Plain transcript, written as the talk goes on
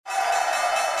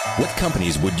What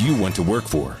companies would you want to work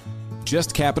for?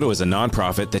 Just Capital is a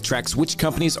nonprofit that tracks which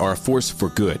companies are a force for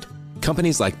good.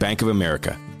 Companies like Bank of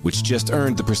America, which just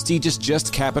earned the prestigious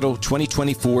Just Capital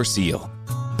 2024 seal.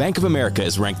 Bank of America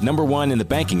is ranked #1 in the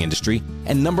banking industry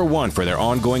and #1 for their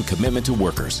ongoing commitment to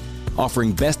workers,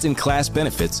 offering best-in-class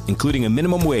benefits, including a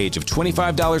minimum wage of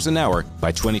 $25 an hour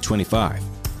by 2025.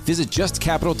 Visit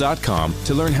justcapital.com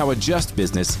to learn how a just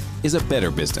business is a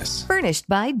better business. Furnished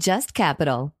by Just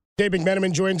Capital. Dave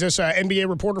McMenamin joins us, NBA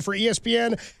reporter for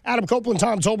ESPN. Adam Copeland,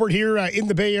 Tom Tolbert here in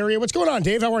the Bay Area. What's going on,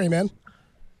 Dave? How are you, man?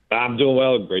 I'm doing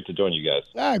well. Great to join you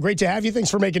guys. Great to have you.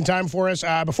 Thanks for making time for us.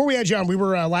 Before we had you on, we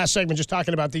were last segment just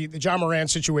talking about the Ja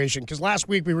Morant situation, because last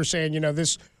week we were saying,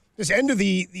 this end of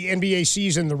the NBA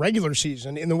season, the regular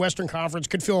season in the Western Conference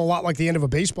could feel a lot like the end of a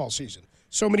baseball season.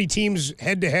 So many teams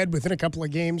head-to-head within a couple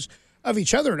of games of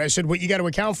each other. And I said what you got to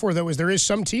account for, though, is there is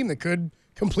some team that could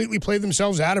completely play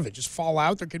themselves out of it, just fall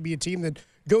out. There could be a team that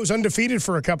goes undefeated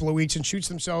for a couple of weeks and shoots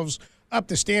themselves up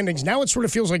the standings. Now it sort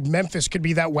of feels like Memphis could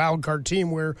be that wild card team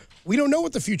where we don't know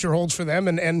what the future holds for them,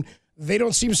 and they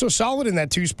don't seem so solid in that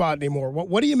 2 spot anymore.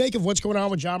 What do you make of what's going on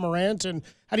with Ja Morant, and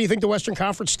how do you think the Western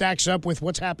Conference stacks up with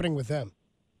what's happening with them?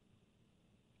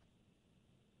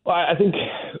 Well, I think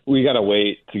we got to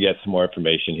wait to get some more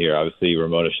information here. Obviously,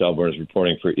 Ramona Shelburne's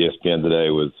reporting for ESPN today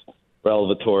was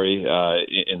revelatory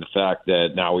in the fact that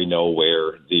now we know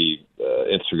where the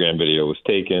Instagram video was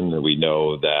taken, and we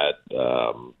know that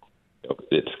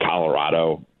it's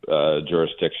Colorado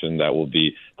jurisdiction that will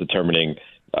be determining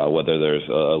whether there's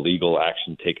a legal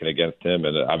action taken against him.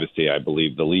 And obviously, I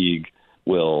believe the league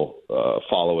will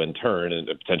follow in turn and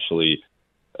potentially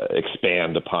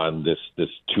expand upon this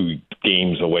 2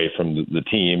 games away from the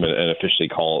team and officially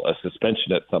call a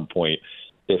suspension at some point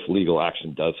if legal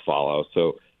action does follow.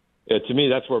 So to me,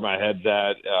 that's where my head's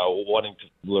at, wanting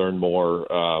to learn more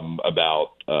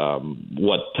about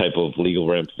what type of legal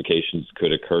ramifications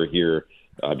could occur here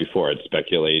before I'd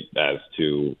speculate as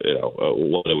to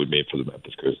what it would mean for the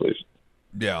Memphis Grizzlies.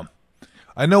 Yeah.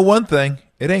 I know one thing.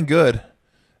 It ain't good.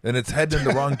 And it's heading in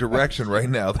the wrong direction right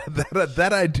now.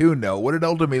 That I do know. What it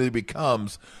ultimately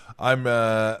becomes, I'm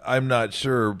not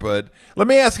sure. But let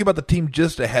me ask you about the team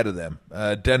just ahead of them,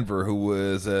 Denver, who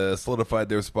was solidified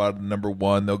their spot at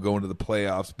 #1. They'll go into the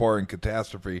playoffs, barring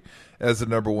catastrophe, as the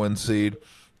 #1 seed.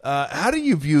 How do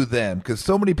you view them? Because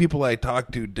so many people I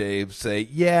talk to, Dave, say,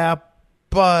 yeah,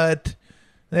 but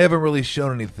they haven't really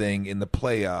shown anything in the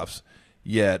playoffs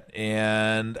yet.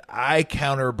 And I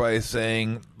counter by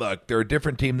saying, look, they're a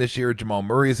different team this year. Jamal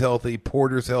Murray's healthy.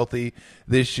 Porter's healthy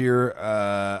this year.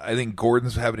 I think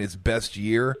Gordon's having his best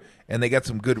year, and they got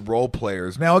some good role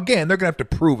players. Now, again, they're going to have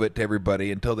to prove it to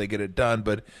everybody until they get it done,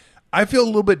 but I feel a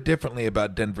little bit differently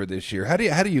about Denver this year. How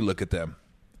do you look at them?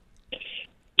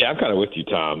 Yeah, I'm kind of with you,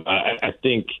 Tom. I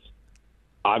think,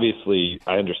 obviously,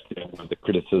 I understand where the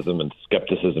criticism and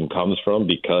skepticism comes from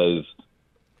because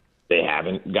they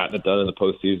haven't gotten it done in the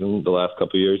postseason the last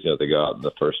couple of years. They go out in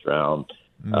the first round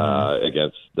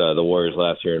against the Warriors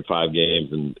last year in 5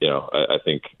 games. And, I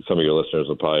think some of your listeners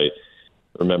will probably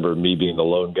remember me being the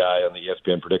lone guy on the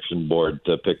ESPN prediction board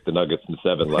to pick the Nuggets in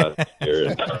 7 last year.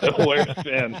 And the Warriors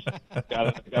fans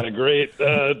got a great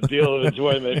deal of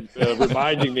enjoyment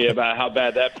reminding me about how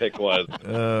bad that pick was.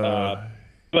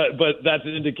 But that's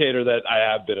an indicator that I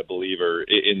have been a believer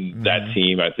in that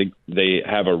team. I think they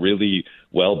have a really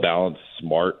well-balanced,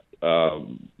 smart,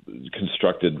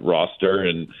 constructed roster,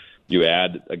 and you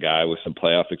add a guy with some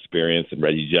playoff experience and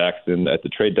Reggie Jackson at the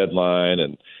trade deadline,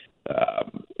 and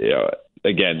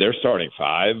again, they're starting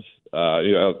 5.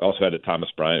 Also had a Thomas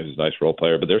Bryant, who's a nice role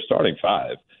player, but they're starting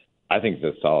 5. I think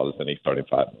it's as solid as any starting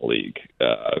 5 in the league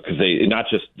because they not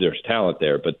just there's talent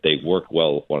there, but they work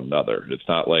well with one another. It's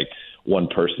not like one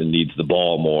person needs the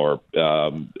ball more,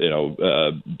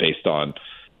 based on,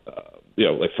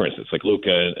 like for instance, like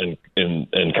Luka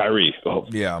and Kyrie,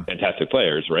 fantastic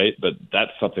players, right? But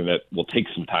that's something that will take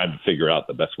some time to figure out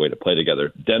the best way to play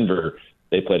together. Denver,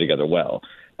 they play together well.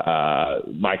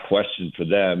 My question for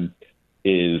them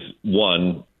is,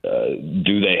 one,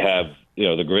 do they have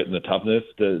the grit and the toughness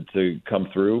to come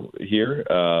through here?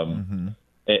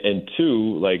 And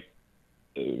 2,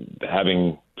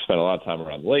 having spent a lot of time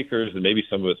around the Lakers, and maybe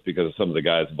some of it's because of some of the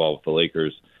guys involved with the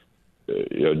Lakers,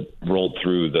 rolled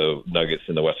through the Nuggets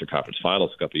in the Western Conference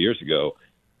Finals a couple of years ago.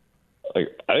 I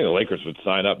think the Lakers would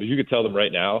sign up. If you could tell them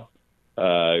right now,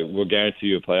 we'll guarantee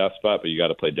you a playoff spot, but you got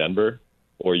to play Denver,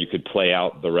 or you could play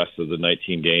out the rest of the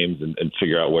 19 games and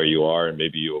figure out where you are, and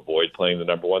maybe you avoid playing the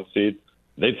 #1 seed,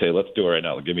 they'd say, let's do it right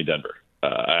now. Give me Denver.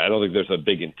 I don't think there's a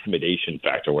big intimidation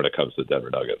factor when it comes to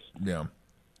Denver Nuggets. Yeah.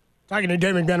 Talking to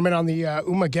Dave McMenamin on the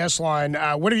UMA guest line.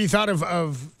 What have you thought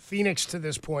of Phoenix to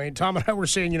this point? Tom and I were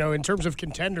saying, in terms of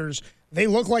contenders, they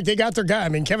look like they got their guy. I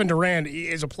mean, Kevin Durant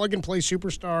is a plug-and-play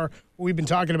superstar. What we've been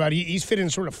talking about, he's fit in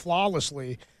sort of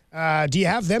flawlessly. Do you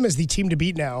have them as the team to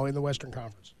beat now in the Western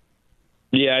Conference?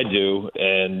 Yeah, I do.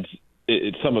 And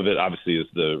some of it, obviously, is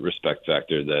the respect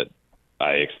factor that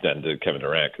I extend to Kevin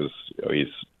Durant because he's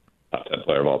top 10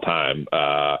 player of all time.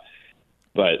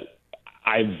 But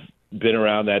I've been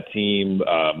around that team,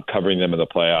 covering them in the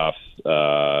playoffs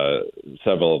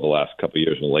several of the last couple of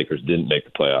years when the Lakers didn't make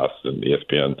the playoffs, and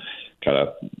ESPN kind of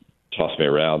tossed me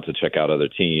around to check out other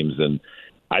teams. And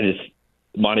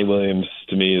Monty Williams,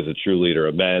 to me, is a true leader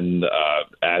of men,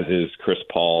 as is Chris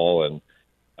Paul.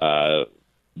 And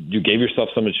you gave yourself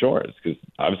some insurance because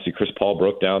obviously Chris Paul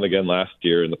broke down again last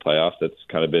year in the playoffs. That's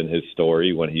kind of been his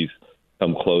story when he's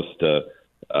come close to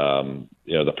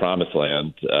the promised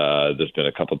land. There's been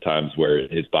a couple of times where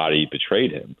his body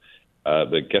betrayed him.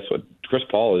 But guess what? Chris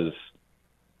Paul is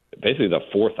basically the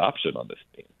fourth option on this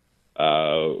team,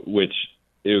 which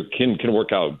it can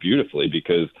work out beautifully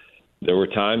because there were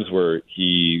times where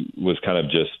he was kind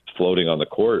of just floating on the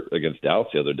court against Dallas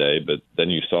the other day, but then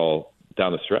you saw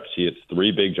down the stretch he hits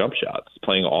 3 big jump shots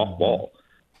playing off ball.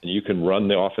 And you can run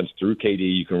the offense through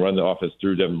KD, you can run the offense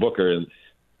through Devin Booker, and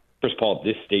Chris Paul, at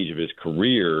this stage of his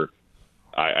career,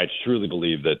 I truly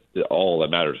believe that all that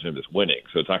matters to him is winning.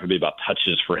 So it's not going to be about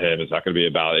touches for him. It's not going to be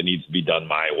about it needs to be done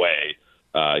my way.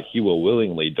 He will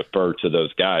willingly defer to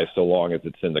those guys so long as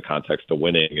it's in the context of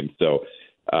winning. And so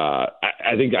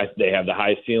I think they have the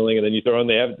high ceiling, and then you throw in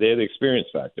they have the experience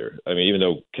factor. I mean, even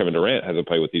though Kevin Durant hasn't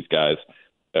played with these guys,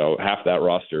 half that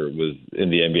roster was in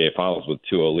the NBA Finals with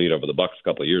 2-0 lead over the Bucks a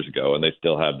couple of years ago, and they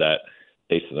still have that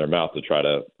taste in their mouth to try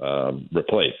to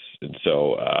replace. And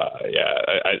so,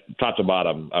 top to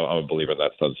bottom, I'm a believer in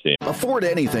that Suns team. Afford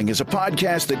Anything is a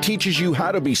podcast that teaches you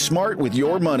how to be smart with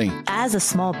your money. As a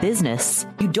small business,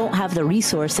 you don't have the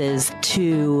resources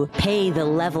to pay the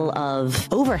level of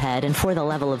overhead and for the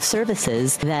level of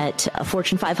services that a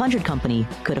Fortune 500 company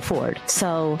could afford.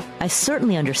 So I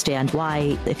certainly understand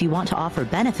why, if you want to offer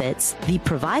benefits, the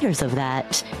providers of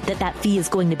that fee is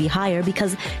going to be higher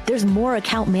because there's more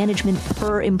account management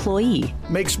per employee.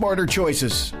 Make smarter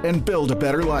choices and build a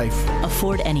better life.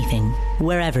 Afford Anything,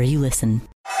 wherever you listen.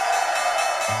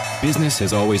 Business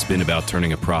has always been about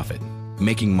turning a profit,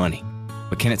 making money.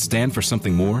 But can it stand for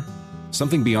something more?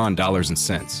 Something beyond dollars and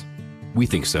cents? We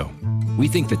think so. We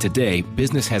think that today,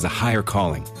 business has a higher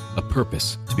calling, a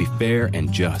purpose to be fair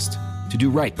and just, to do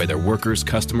right by their workers,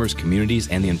 customers, communities,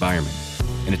 and the environment.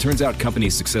 And it turns out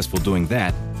companies successful doing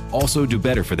that also do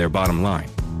better for their bottom line.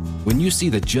 When you see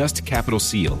the Just Capital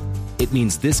seal, it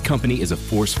means this company is a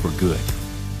force for good.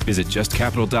 Visit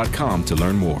justcapital.com to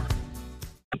learn more.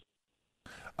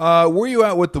 Where are you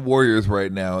at with the Warriors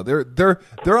right now? They're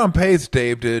on pace,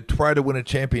 Dave, to try to win a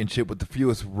championship with the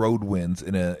fewest road wins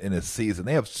in a season.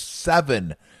 They have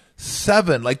seven.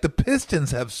 Like the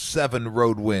Pistons have 7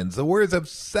 road wins. The Warriors have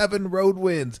 7 road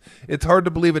wins. It's hard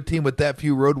to believe a team with that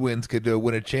few road wins could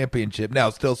win a championship. Now,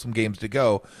 still some games to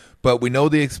go, but we know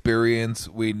the experience.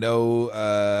 We know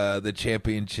the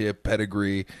championship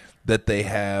pedigree that they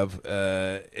have.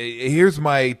 Here's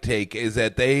my take: is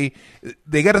that they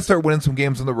got to start winning some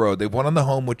games on the road. They've won on the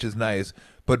home, which is nice.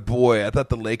 But boy, I thought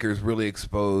the Lakers really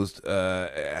exposed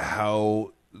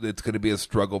how it's going to be a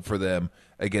struggle for them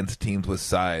against teams with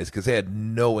size because they had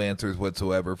no answers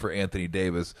whatsoever for Anthony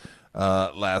Davis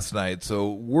last night. So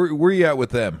where are you at with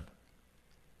them?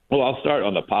 Well, I'll start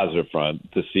on the positive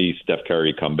front to see Steph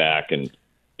Curry come back and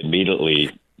immediately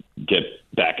get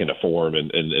back into form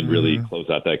and really close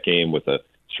out that game with a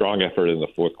strong effort in the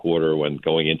fourth quarter when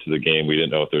going into the game we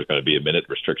didn't know if there was going to be a minute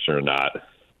restriction or not.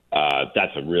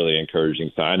 That's a really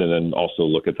encouraging sign. And then also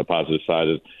look at the positive side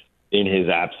of in his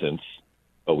absence,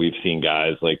 but we've seen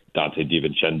guys like Dante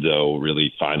DiVincenzo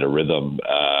really find a rhythm,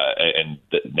 and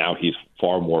now he's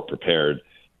far more prepared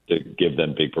to give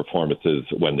them big performances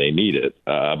when they need it.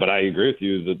 But I agree with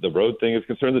you that the road thing is a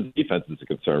concern. The defense is a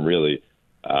concern, really.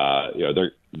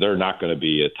 They're not going to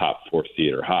be a top 4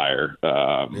 seed or higher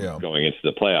going into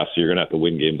the playoffs, so you're going to have to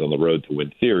win games on the road to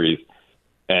win series.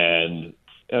 And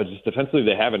just defensively,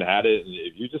 they haven't had it. And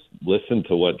if you just listen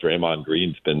to what Draymond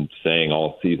Green's been saying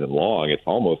all season long, it's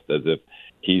almost as if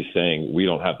he's saying we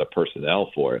don't have the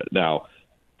personnel for it. Now,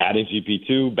 adding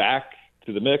GP2 back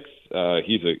to the mix,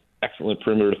 he's an excellent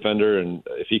perimeter defender, and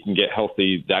if he can get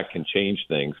healthy, that can change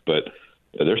things. But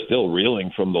they're still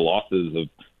reeling from the losses of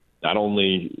not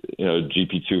only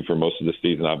GP2 for most of the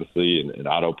season, obviously, and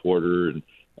Otto Porter,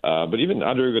 but even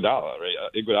Andre Iguodala. Right,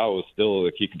 Iguodala was still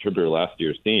a key contributor to last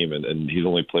year's team, and he's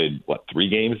only played 3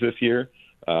 games this year.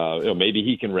 Maybe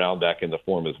he can round back into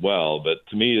form as well. But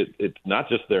to me, it's not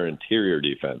just their interior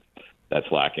defense that's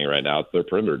lacking right now. It's their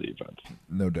perimeter defense.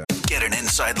 No doubt. Get an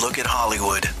inside look at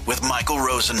Hollywood with Michael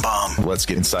Rosenbaum. Let's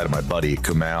get inside of my buddy,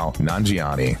 Kumail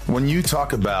Nanjiani. When you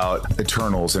talk about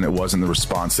Eternals and it wasn't the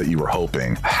response that you were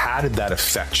hoping, how did that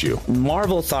affect you?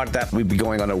 Marvel thought that we'd be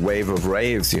going on a wave of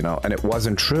raves, and it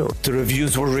wasn't true. The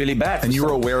reviews were really bad. And you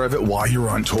were aware of it while you were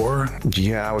on tour?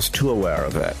 Yeah, I was too aware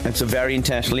of it. And so very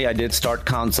intentionally, I did start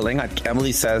counseling.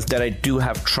 Emily says that I do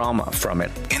have trauma from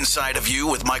it. Inside of You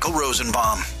with Michael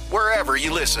Rosenbaum, wherever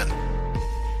you listen.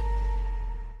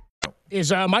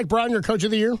 Is Mike Brown your coach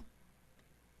of the year?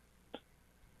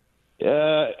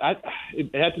 It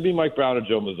had to be Mike Brown or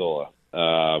Joe Mazzola.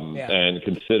 And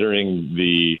considering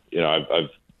I've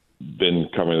been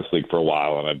covering this league for a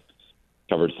while, and I've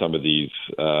covered some of these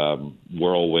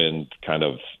whirlwind kind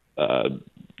of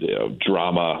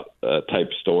drama type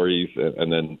stories, and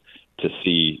then to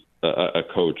see a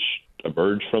coach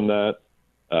emerge from that,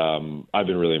 I've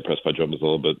been really impressed by Joe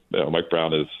Mazzola. But Mike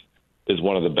Brown is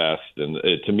one of the best, and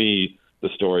to me, the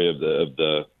story of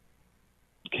the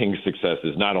Kings' success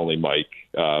is not only Mike,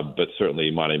 but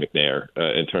certainly Monte McNair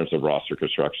in terms of roster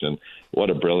construction. What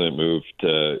a brilliant move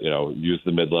to use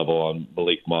the mid-level on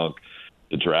Malik Monk,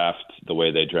 to draft the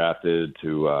way they drafted,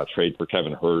 to trade for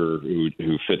Kevin Huerter,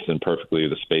 who fits in perfectly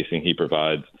the spacing he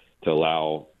provides, to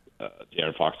allow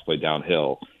De'Aaron Fox to play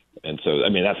downhill. And so,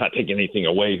 that's not taking anything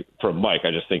away from Mike. I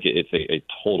just think it's a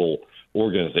total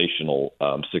organizational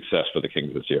success for the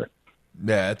Kings this year.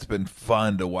 Yeah, it's been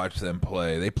fun to watch them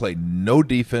play. They play no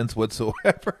defense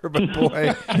whatsoever, but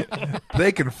boy,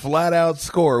 they can flat out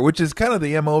score, which is kind of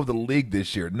the MO of the league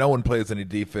this year. No one plays any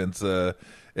defense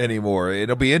anymore.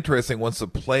 It'll be interesting once the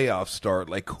playoffs start.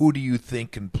 Like, who do you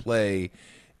think can play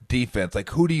defense? Like,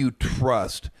 who do you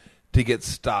trust to get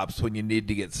stops when you need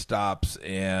to get stops?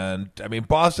 And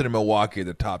Boston and Milwaukee are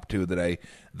the top two that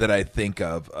I think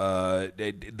of.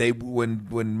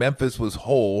 When Memphis was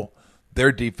whole,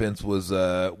 their defense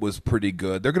was pretty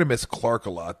good. They're going to miss Clark a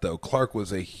lot, though. Clark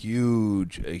was a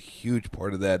huge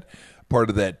part of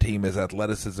that team, his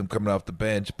athleticism coming off the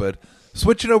bench. But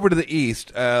switching over to the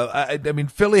East,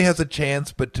 Philly has a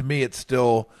chance, but to me, it's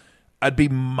still. I'd be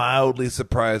mildly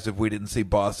surprised if we didn't see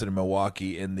Boston and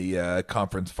Milwaukee in the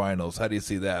conference finals. How do you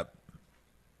see that?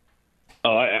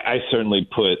 I certainly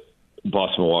put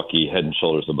Boston, Milwaukee head and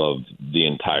shoulders above the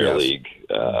entire league,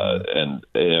 and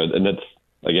that's.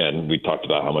 Again, we talked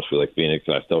about how much we like Phoenix,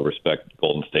 and I still respect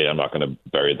Golden State. I'm not going to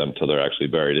bury them till they're actually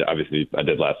buried. Obviously, I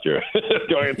did last year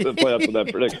going into the playoffs with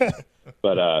that prediction.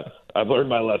 But I've learned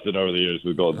my lesson over the years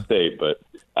with Golden State. But,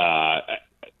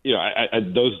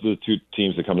 those are the two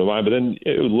teams that come to mind. But then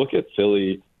look at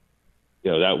Philly,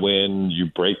 that win, you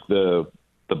break the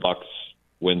Bucks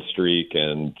win streak,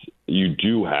 and you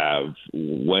do have,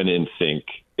 when in sync,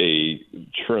 a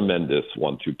tremendous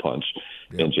 1-2 punch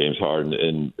in James Harden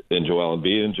and Joel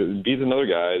Embiid. And Embiid's another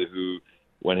guy who,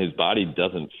 when his body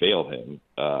doesn't fail him,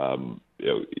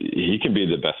 he can be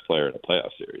the best player in a playoff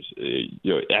series.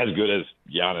 As good as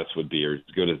Giannis would be, or as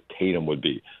good as Tatum would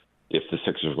be, if the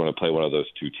Sixers were going to play one of those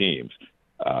two teams.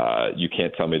 You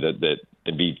can't tell me that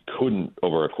Embiid couldn't,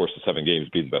 over a course of 7 games,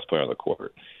 be the best player on the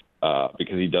court,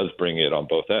 because he does bring it on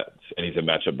both ends, and he's a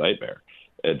matchup nightmare.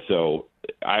 And so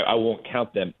I won't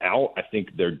count them out. I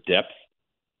think their depth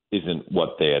isn't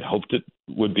what they had hoped it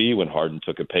would be when Harden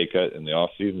took a pay cut in the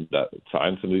offseason that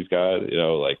signed some of these guys.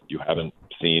 You haven't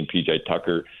seen PJ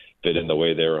Tucker fit in the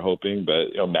way they were hoping.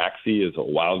 But, Maxey is a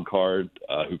wild card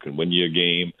who can win you a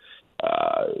game.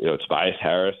 Tobias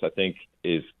Harris, I think,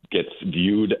 gets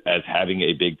viewed as having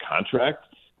a big contract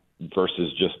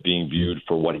versus just being viewed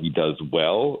for what he does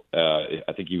well.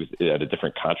 I think he was at a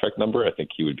different contract number. I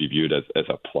think he would be viewed as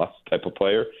a plus type of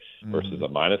player versus a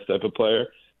minus type of player.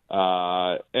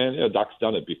 And Doc's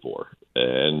done it before.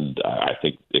 And I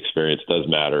think experience does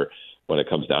matter when it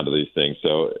comes down to these things.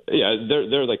 So,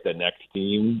 they're like the next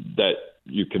team that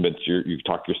you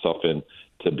talk yourself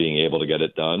into being able to get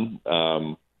it done.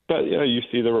 But, you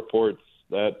see the reports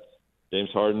that James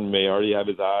Harden may already have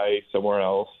his eye somewhere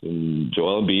else, and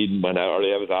Joel Embiid might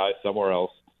already have his eye somewhere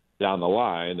else down the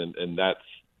line, and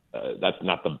that's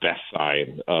not the best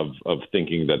sign of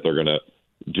thinking that they're going to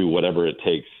do whatever it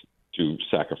takes to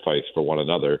sacrifice for one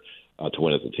another to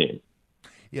win as a team.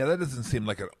 Yeah, that doesn't seem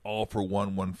like an all for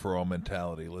one, one for all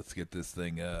mentality. Let's get this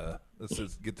thing. Let's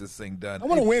just get this thing done. I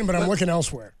want to win, but I'm looking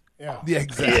elsewhere. Yeah,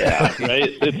 exactly. Yeah, right?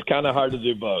 It's kind of hard to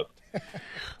do both.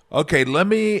 Okay,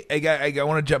 I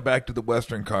want to jump back to the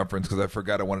Western Conference because I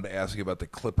forgot I wanted to ask you about the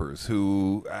Clippers,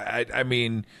 who,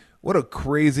 what a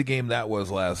crazy game that was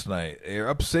last night. They're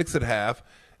up 6 at half.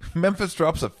 Memphis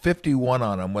drops a 51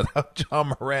 on them without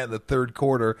John Morant in the third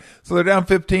quarter. So they're down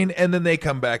 15, and then they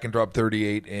come back and drop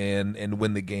 38 and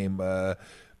win the game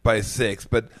by 6.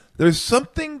 But there's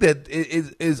something that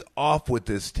is off with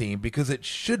this team because it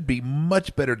should be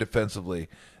much better defensively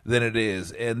than it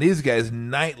is. And these guys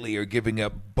nightly are giving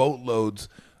up boatloads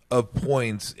of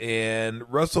points. And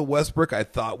Russell Westbrook, I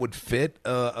thought, would fit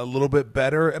a little bit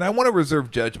better. And I want to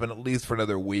reserve judgment at least for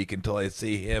another week until I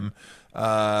see him.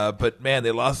 But, man,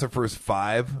 they lost their first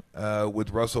 5 with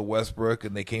Russell Westbrook,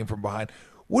 and they came from behind.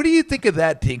 What do you think of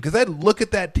that team? Because I look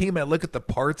at that team, and I look at the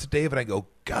parts, Dave, and I go,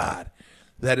 God,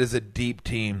 that is a deep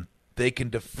team. They can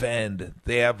defend.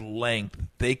 They have length.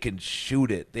 They can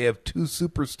shoot it. They have 2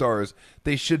 superstars.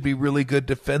 They should be really good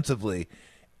defensively.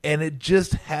 And it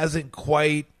just hasn't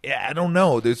quite – I don't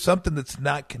know. There's something that's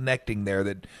not connecting there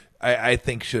that I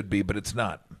think should be, but it's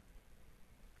not.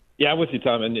 Yeah, I'm with you,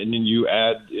 Tom. And you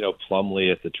add,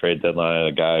 Plumlee at the trade deadline,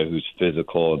 a guy who's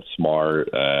physical and smart,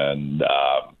 and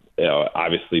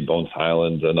obviously Bones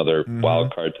Highland's another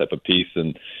wild card type of piece,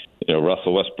 and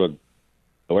Russell Westbrook,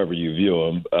 however you view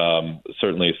him,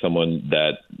 certainly someone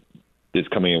that is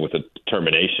coming in with a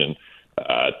determination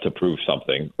to prove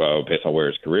something based on where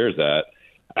his career is at.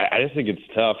 I just think it's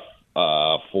tough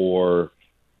for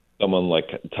someone like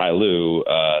Ty Lue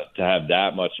to have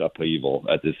that much upheaval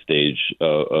at this stage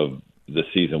of the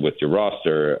season with your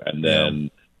roster, and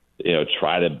then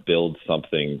try to build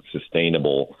something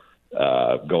sustainable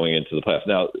going into the playoffs.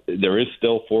 Now there is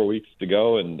still 4 weeks to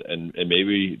go, and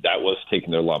maybe that was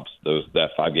taking their lumps, that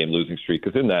 5-game losing streak,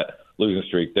 because in that losing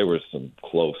streak there were some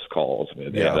close calls. I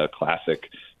mean, they had a classic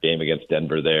game against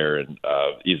Denver there, and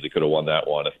easily could have won that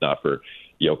one if not for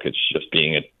Jokic just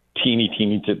being a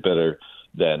teeny bit better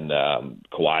than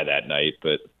Kawhi that night.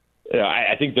 But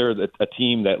I think they're a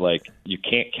team that you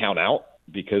can't count out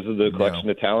because of the collection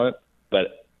of talent.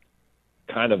 But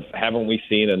kind of haven't we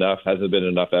seen enough? Hasn't been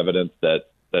enough evidence that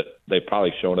they've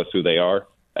probably shown us who they are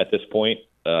at this point.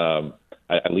 I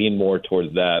lean more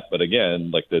towards that. But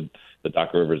again, the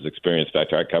Doc Rivers experience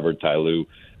factor. I covered Ty Lue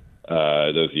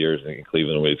those years in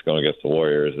Cleveland when he's going against the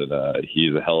Warriors, and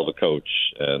he's a hell of a coach.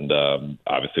 And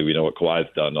obviously we know what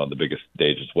Kawhi's done on the biggest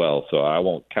stage as well, so I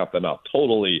won't count them out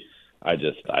totally.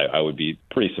 I would be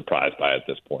pretty surprised by it at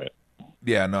this point.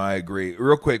 Yeah, no, I agree.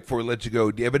 Real quick before we let you go,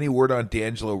 do you have any word on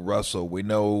D'Angelo Russell? We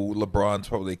know LeBron's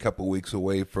probably a couple weeks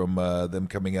away from them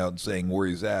coming out and saying where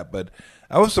he's at, but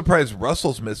I was surprised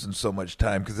Russell's missing so much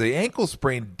time because the ankle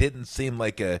sprain didn't seem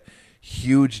like a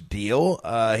huge deal.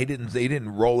 He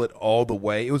didn't roll it all the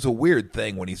way. It was a weird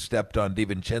thing when he stepped on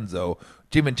DiVincenzo.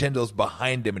 DiVincenzo's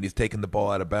behind him and he's taking the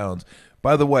ball out of bounds.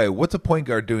 By the way, what's a point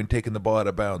guard doing taking the ball out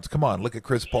of bounds? Come on, look at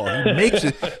Chris Paul.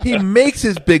 He makes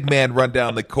his big man run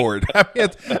down the court. I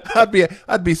mean,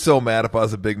 I'd be so mad if I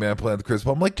was a big man playing with Chris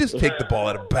Paul. I'm like, just take the ball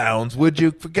out of bounds, would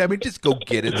you? I mean, just go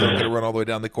get it so I'm going to run all the way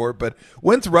down the court. But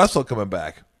when's Russell coming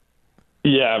back?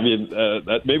 Yeah, I mean,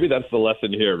 maybe that's the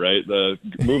lesson here, right?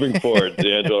 Moving forward,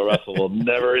 D'Angelo Russell will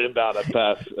never inbound a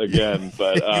pass again.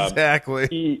 But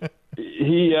exactly,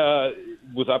 he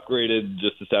was upgraded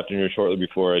just this afternoon, shortly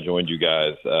before I joined you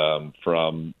guys,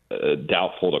 from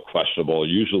doubtful to questionable.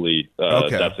 Usually,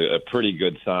 that's a pretty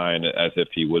good sign, as if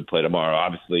he would play tomorrow.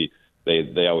 Obviously,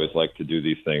 they always like to do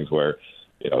these things where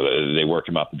they work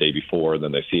him out the day before, and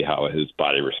then they see how his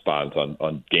body responds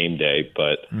on game day.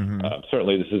 But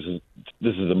certainly, this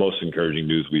is the most encouraging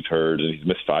news we've heard. And he's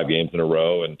missed 5 games in a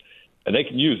row, and they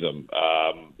can use him.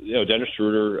 Dennis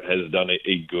Schroeder has done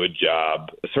a good job.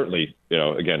 Certainly,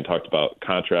 again, talked about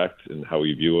contract and how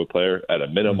we view a player at a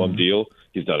minimum deal.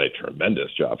 He's done a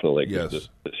tremendous job for the Lakers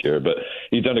this year, but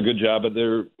he's done a good job. But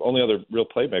their only other real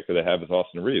playmaker they have is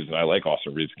Austin Reeves, and I like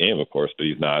Austin Reeves' game, of course, but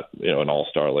he's not an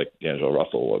all-star like D'Angelo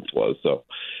Russell once was. So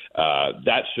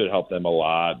that should help them a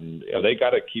lot, and they got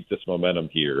to keep this momentum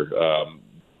here.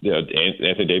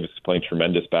 Anthony Davis is playing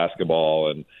tremendous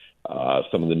basketball, and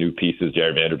some of the new pieces.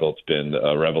 Jared Vanderbilt's been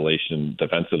a revelation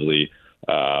defensively,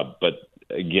 but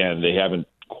again, they haven't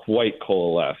quite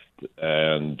coalesced,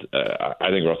 and I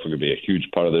think Russell could be a huge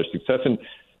part of their success. And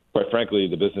quite frankly,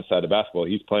 the business side of basketball,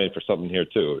 he's playing for something here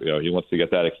too. He wants to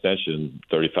get that extension,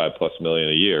 $35+ million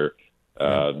a year.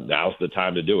 Now's the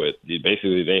time to do it.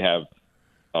 Basically, they have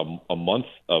a month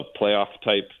of playoff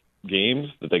type games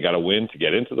that they got to win to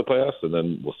get into the playoffs, and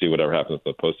then we'll see whatever happens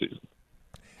in the postseason.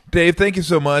 Dave, thank you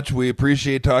so much. We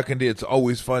appreciate talking to you. It's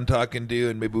always fun talking to you,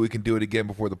 and maybe we can do it again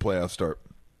before the playoffs start.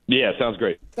 Yeah, sounds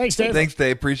great. Thanks, Dave. Thanks,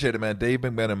 Dave. Appreciate it, man. Dave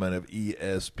McMenamin of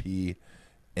ESPN.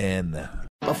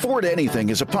 Afford Anything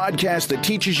is a podcast that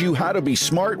teaches you how to be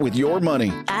smart with your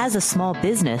money. As a small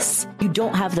business, you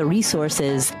don't have the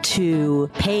resources to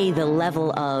pay the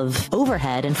level of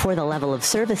overhead and for the level of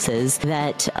services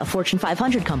that a Fortune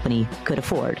 500 company could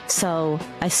afford. So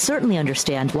I certainly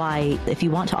understand why, if you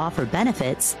want to offer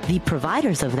benefits, the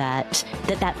providers of that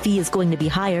fee is going to be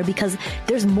higher because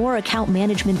there's more account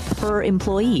management per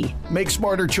employee. Make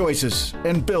smarter choices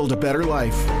and build a better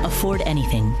life. Afford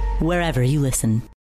Anything, wherever you listen.